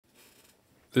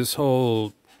this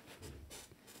whole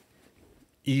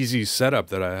easy setup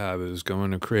that I have is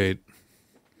going to create,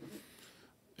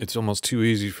 it's almost too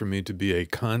easy for me to be a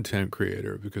content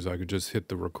creator because I could just hit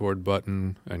the record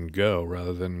button and go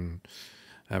rather than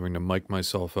having to mic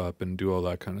myself up and do all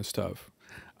that kind of stuff.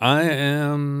 I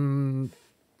am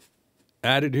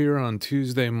at it here on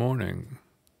Tuesday morning.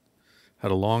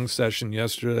 Had a long session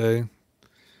yesterday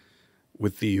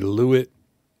with the Lewitt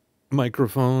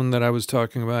microphone that I was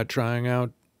talking about trying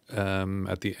out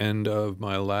at the end of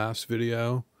my last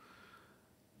video.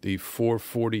 The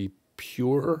 440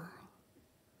 Pure.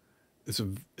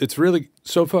 It's really,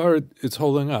 so far, it's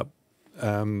holding up.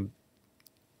 The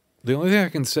only thing I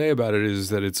can say about it is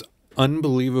that it's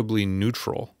unbelievably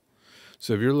neutral.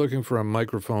 So if you're looking for a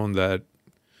microphone that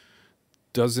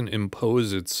doesn't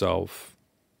impose itself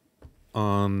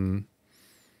on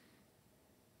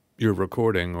your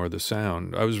recording or the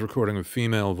sound. I was recording a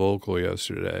female vocal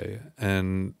yesterday,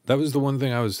 and that was the one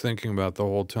thing I was thinking about the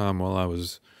whole time while I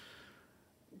was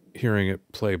hearing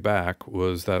it play back,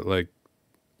 was that, like,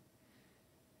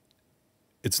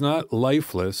 it's not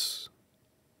lifeless,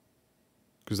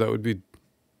 because that would be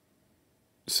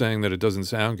saying that it doesn't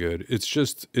sound good. It's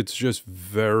just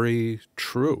very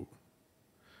true.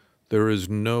 There is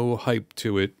no hype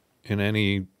to it in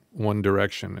any one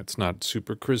direction. It's not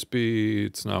super crispy,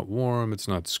 it's not warm, it's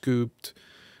not scooped.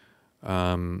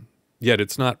 Yet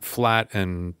it's not flat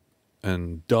and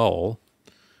dull.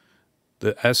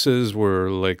 The S's were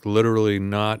like literally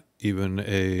not even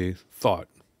a thought.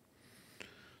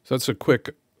 So that's a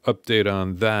quick update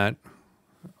on that.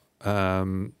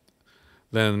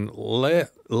 Then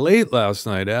late last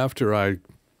night, after I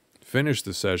finished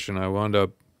the session, I wound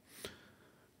up,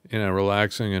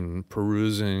 relaxing and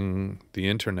perusing the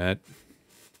internet,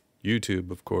 YouTube,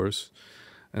 of course.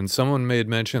 And someone made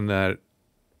mention that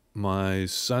my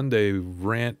Sunday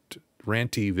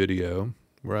ranty video,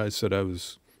 where I said I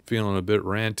was feeling a bit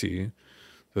ranty,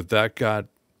 that got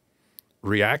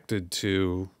reacted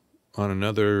to on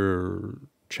another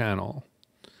channel.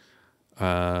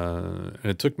 And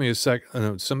it took me a sec.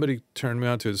 Somebody turned me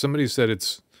on to it. Somebody said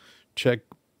it's check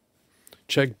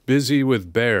busy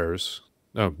with bears.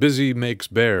 No, Busy Makes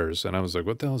Bears. And I was like,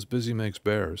 what the hell is Busy Makes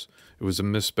Bears? It was a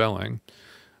misspelling.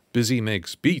 Busy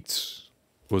Makes Beats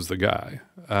was the guy.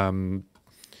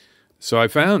 So I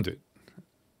found it.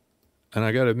 And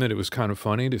I got to admit, it was kind of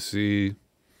funny to see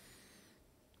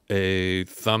a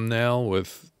thumbnail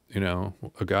with, a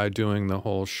guy doing the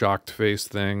whole shocked face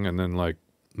thing, and then, like,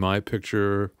 my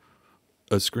picture,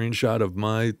 a screenshot of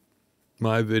my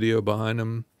video behind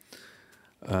him.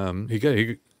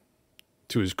 He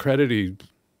to his credit, he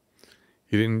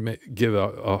didn't give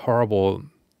a horrible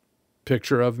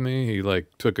picture of me. He, like,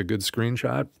 took a good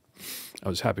screenshot. I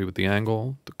was happy with the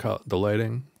angle, the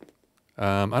lighting.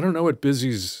 I don't know what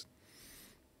Busy's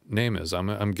name is.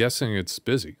 I'm guessing it's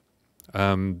Busy.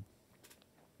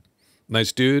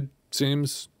 Nice dude,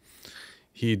 seems.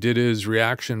 He did his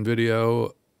reaction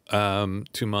video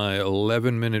to my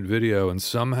 11-minute video, and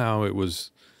somehow it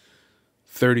was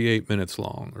 38 minutes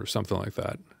long or something like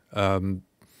that.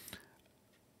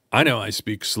 I know I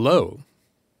speak slow,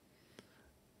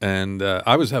 and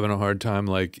I was having a hard time,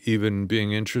 like, even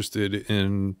being interested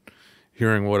in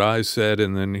hearing what I said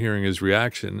and then hearing his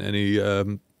reaction. And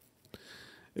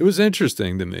it was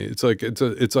interesting to me.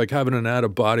 It's like having an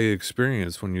out-of-body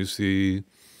experience when you see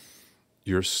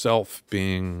yourself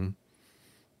being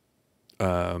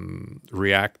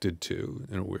reacted to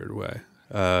in a weird way.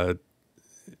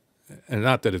 And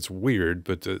not that it's weird,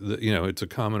 but it's a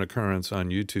common occurrence on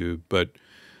YouTube. But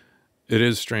it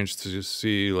is strange to just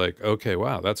see, like, okay,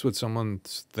 wow, that's what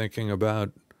someone's thinking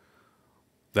about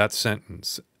that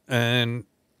sentence. And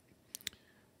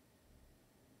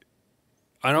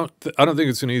I don't think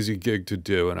it's an easy gig to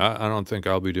do, and I don't think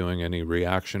I'll be doing any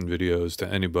reaction videos to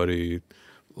anybody,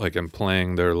 like, and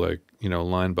playing their, like,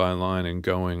 line by line and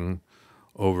going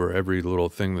over every little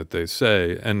thing that they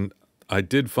say. And I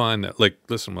did find that, like,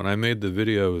 listen, when I made the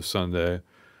video Sunday,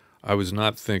 I was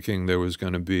not thinking there was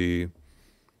going to be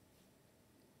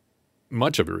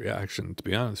much of a reaction, to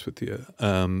be honest with you.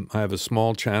 I have a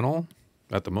small channel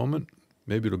at the moment.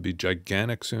 Maybe it'll be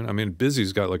gigantic soon. I mean,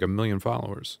 Busy's got like 1 million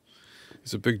followers.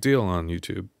 It's a big deal on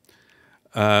YouTube.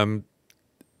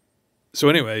 So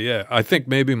anyway, yeah, I think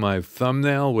maybe my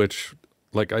thumbnail, which,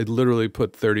 like, I literally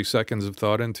put 30 seconds of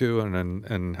thought into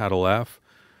and had a laugh.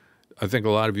 I think a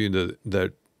lot of you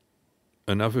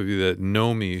enough of you that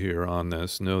know me here on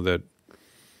this know that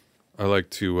I like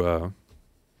to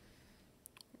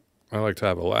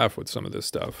have a laugh with some of this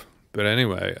stuff. But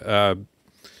anyway,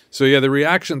 so yeah, the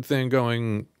reaction thing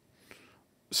going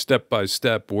step by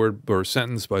step, word or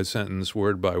sentence by sentence,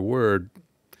 word by word.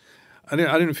 I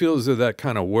didn't feel as though that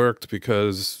kind of worked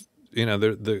because, you know,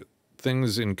 the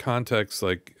things in context,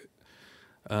 like,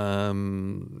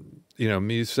 you know,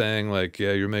 me saying like,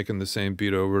 yeah, you're making the same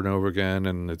beat over and over again,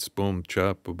 and it's boom,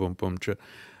 chop, boom, boom, chop.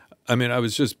 I mean, I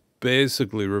was just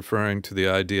basically referring to the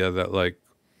idea that, like,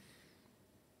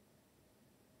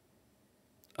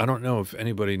 I don't know if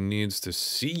anybody needs to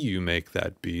see you make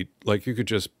that beat. Like, you could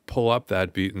just pull up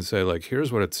that beat and say, like,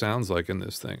 here's what it sounds like in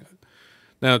this thing.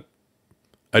 Now,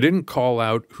 I didn't call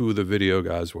out who the video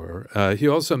guys were. He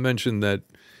also mentioned that,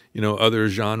 you know, other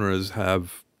genres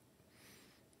have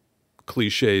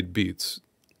cliched beats,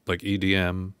 like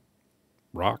EDM,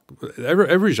 rock.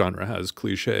 Every genre has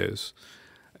cliches.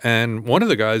 And one of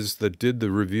the guys that did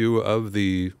the review of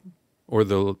the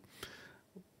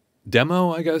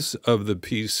demo, I guess, of the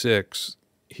P6,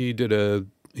 he did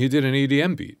an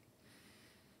EDM beat.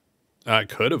 I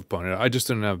could have punted it. I just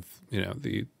didn't have, you know,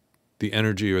 the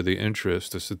energy or the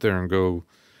interest to sit there and go,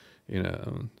 you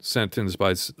know, sentence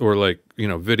by, or like, you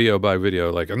know, video by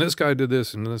video, like, and this guy did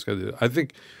this and this guy did. I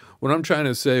think what I'm trying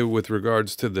to say with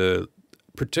regards to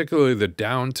particularly the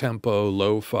down tempo,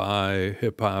 lo-fi,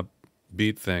 hip hop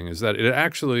beat thing is that it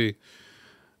actually,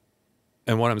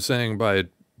 and what I'm saying by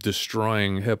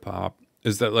destroying hip hop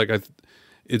is that, like,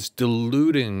 it's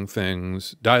diluting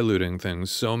things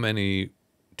so many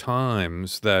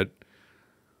times that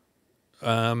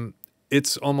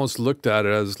it's almost looked at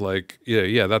as like,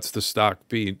 yeah, that's the stock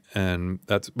beat, and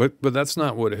but that's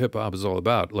not what hip hop is all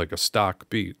about, like a stock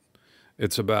beat.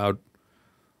 It's about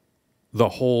the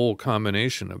whole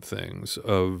combination of things,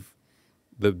 of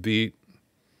the beat,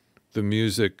 the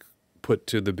music put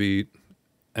to the beat,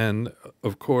 and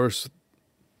of course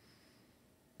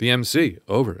the MC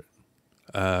over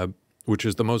it, which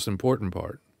is the most important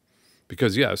part.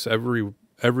 Because yes, every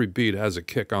beat has a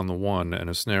kick on the 1 and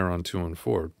a snare on 2 and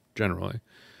 4 generally,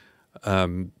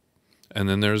 and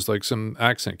then there's like some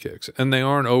accent kicks, and they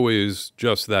aren't always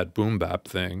just that boom bap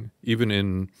thing, even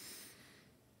in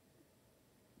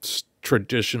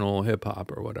traditional hip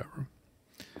hop or whatever.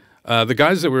 The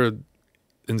guys that were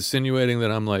insinuating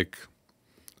that I'm like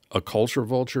a culture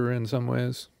vulture in some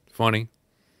ways, funny.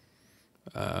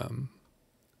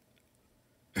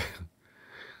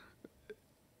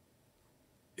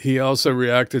 He also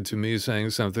reacted to me saying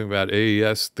something about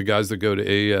AES, the guys that go to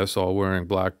AES all wearing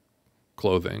black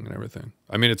clothing and everything.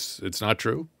 I mean, it's not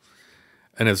true.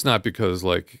 And it's not because,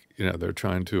 like, you know, they're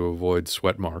trying to avoid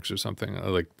sweat marks or something.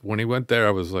 Like, when he went there,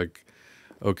 I was like,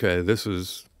 okay, this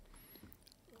is,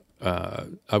 I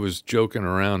was joking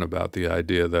around about the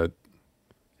idea that,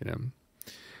 you know.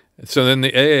 So then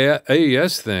the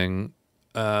AES thing,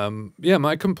 yeah,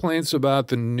 my complaints about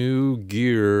the new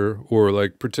gear, or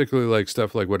like particularly like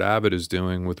stuff like what Abbott is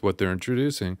doing with what they're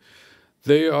introducing,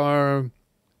 they are,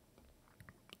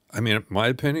 I mean, in my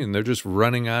opinion, they're just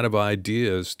running out of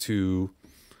ideas to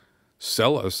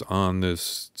sell us on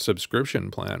this subscription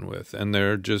plan with. And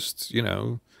they're just, you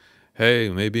know, hey,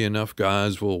 maybe enough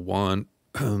guys will want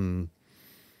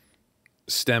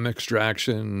stem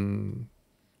extraction,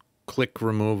 click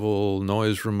removal,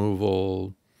 noise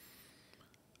removal.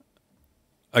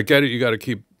 I get it. You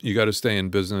got to stay in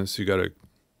business. You got to,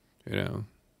 you know,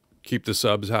 keep the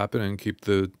subs happening, keep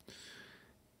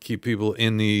people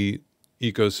in the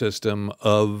ecosystem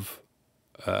of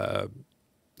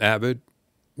Avid,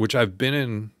 which I've been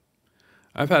in.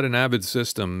 I've had an Avid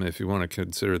system, if you want to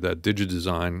consider that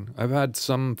DigiDesign. I've had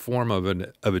some form of a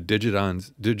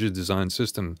DigiDesign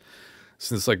system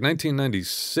since like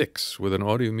 1996 with an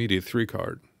Audio Media 3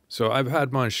 card. So I've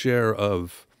had my share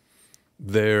of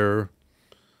their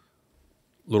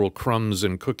little crumbs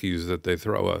and cookies that they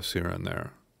throw us here and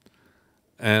there.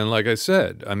 And like I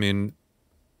said, I mean,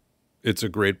 it's a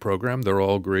great program. They're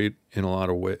all great in a lot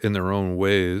of in their own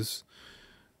ways.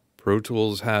 Pro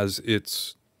Tools has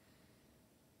its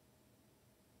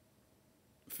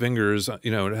fingers,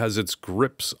 you know, it has its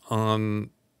grips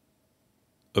on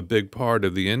a big part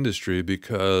of the industry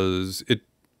because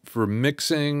for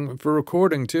mixing, for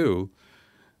recording too,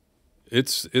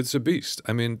 it's a beast.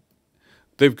 I mean,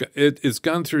 it's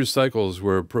gone through cycles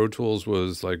where Pro Tools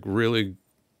was like really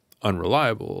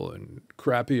unreliable and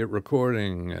crappy at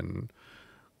recording and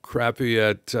crappy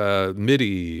at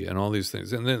MIDI and all these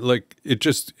things. And then like it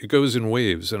goes in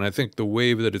waves. And I think the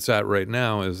wave that it's at right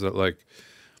now is that like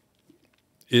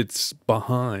it's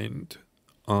behind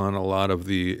on a lot of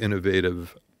the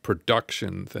innovative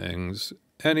production things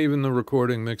and even the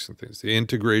recording mixing things, the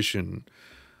integration.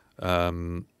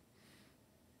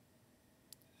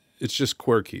 It's just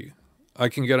quirky. I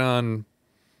can get on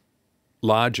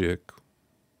Logic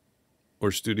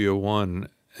or Studio One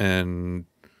and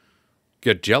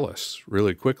get jealous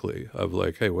really quickly of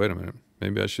like, hey, wait a minute,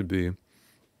 maybe I should be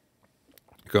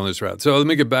going this route. So let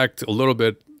me get back to a little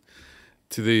bit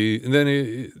to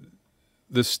the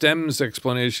stems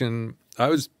explanation. I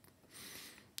was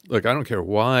like, I don't care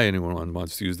why anyone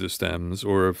wants to use the stems,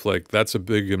 or if like that's a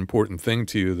big important thing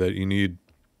to you that you need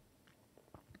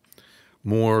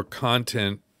more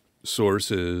content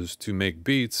sources to make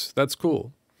beats. That's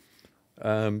cool.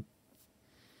 The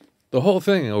whole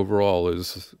thing overall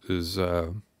is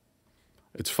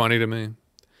it's funny to me.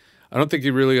 I don't think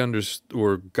he really understood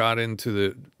or got into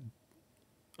the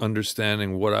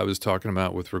understanding what I was talking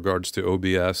about with regards to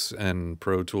OBS and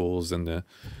Pro Tools and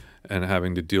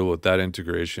having to deal with that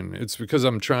integration. It's because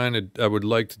I would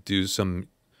like to do some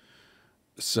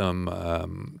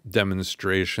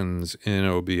demonstrations in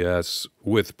OBS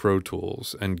with Pro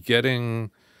Tools and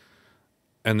then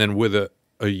with a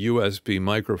USB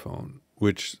microphone,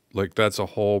 which like that's a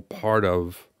whole part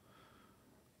of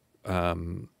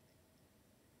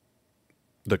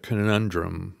the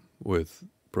conundrum with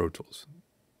Pro Tools.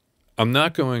 I'm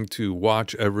not going to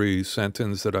watch every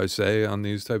sentence that I say on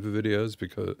these type of videos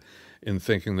because in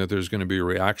thinking that there's going to be a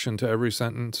reaction to every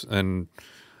sentence. And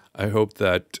I hope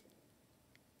that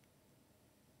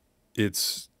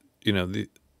it's, you know, the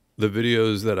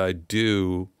videos that I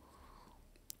do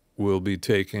will be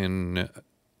taken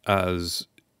as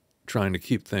trying to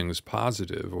keep things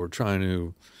positive or trying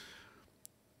to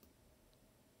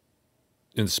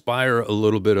inspire a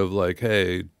little bit of like,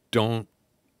 hey, don't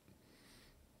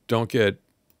get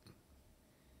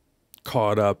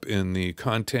caught up in the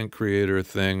content creator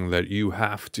thing that you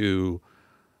have to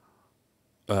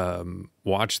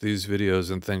watch these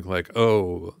videos and think like,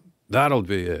 oh, that'll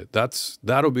be it.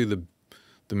 That'll be the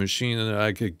machine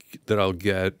that I'll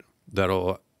get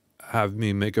that'll help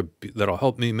me make a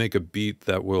beat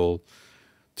that will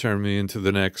turn me into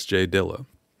the next Jay Dilla.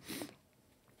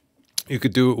 You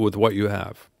could do it with what you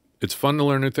have. It's fun to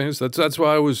learn new things. That's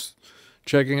why I was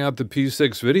checking out the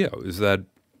P6 video, is that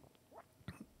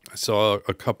I saw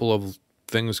a couple of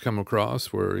things come across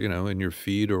where, you know, in your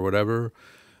feed or whatever,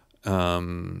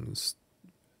 there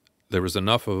was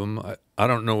enough of them. I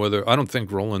don't know whether, I don't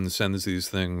think Roland sends these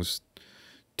things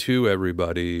to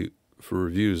everybody for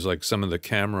reviews like some of the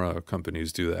camera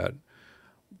companies do that.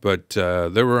 But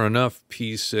there were enough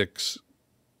P6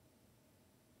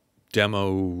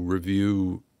 demo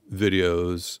review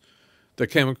videos that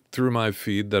came through my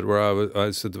feed that where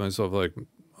I said to myself, like,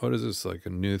 what is this, like a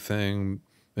new thing?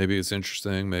 Maybe it's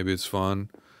interesting, maybe it's fun.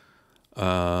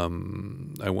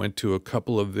 I went to a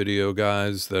couple of video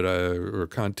guys or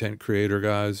content creator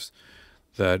guys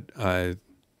that I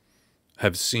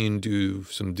have seen do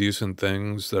some decent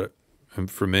things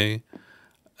for me.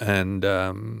 And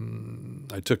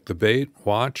I took the bait,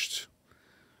 watched,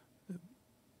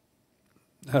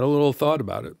 had a little thought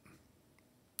about it.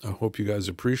 I hope you guys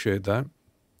appreciate that.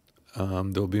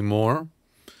 There'll be more,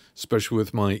 especially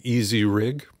with my easy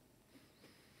rig.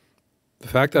 The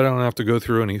fact that I don't have to go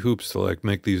through any hoops to like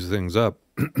make these things up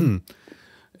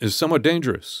is somewhat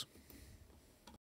dangerous.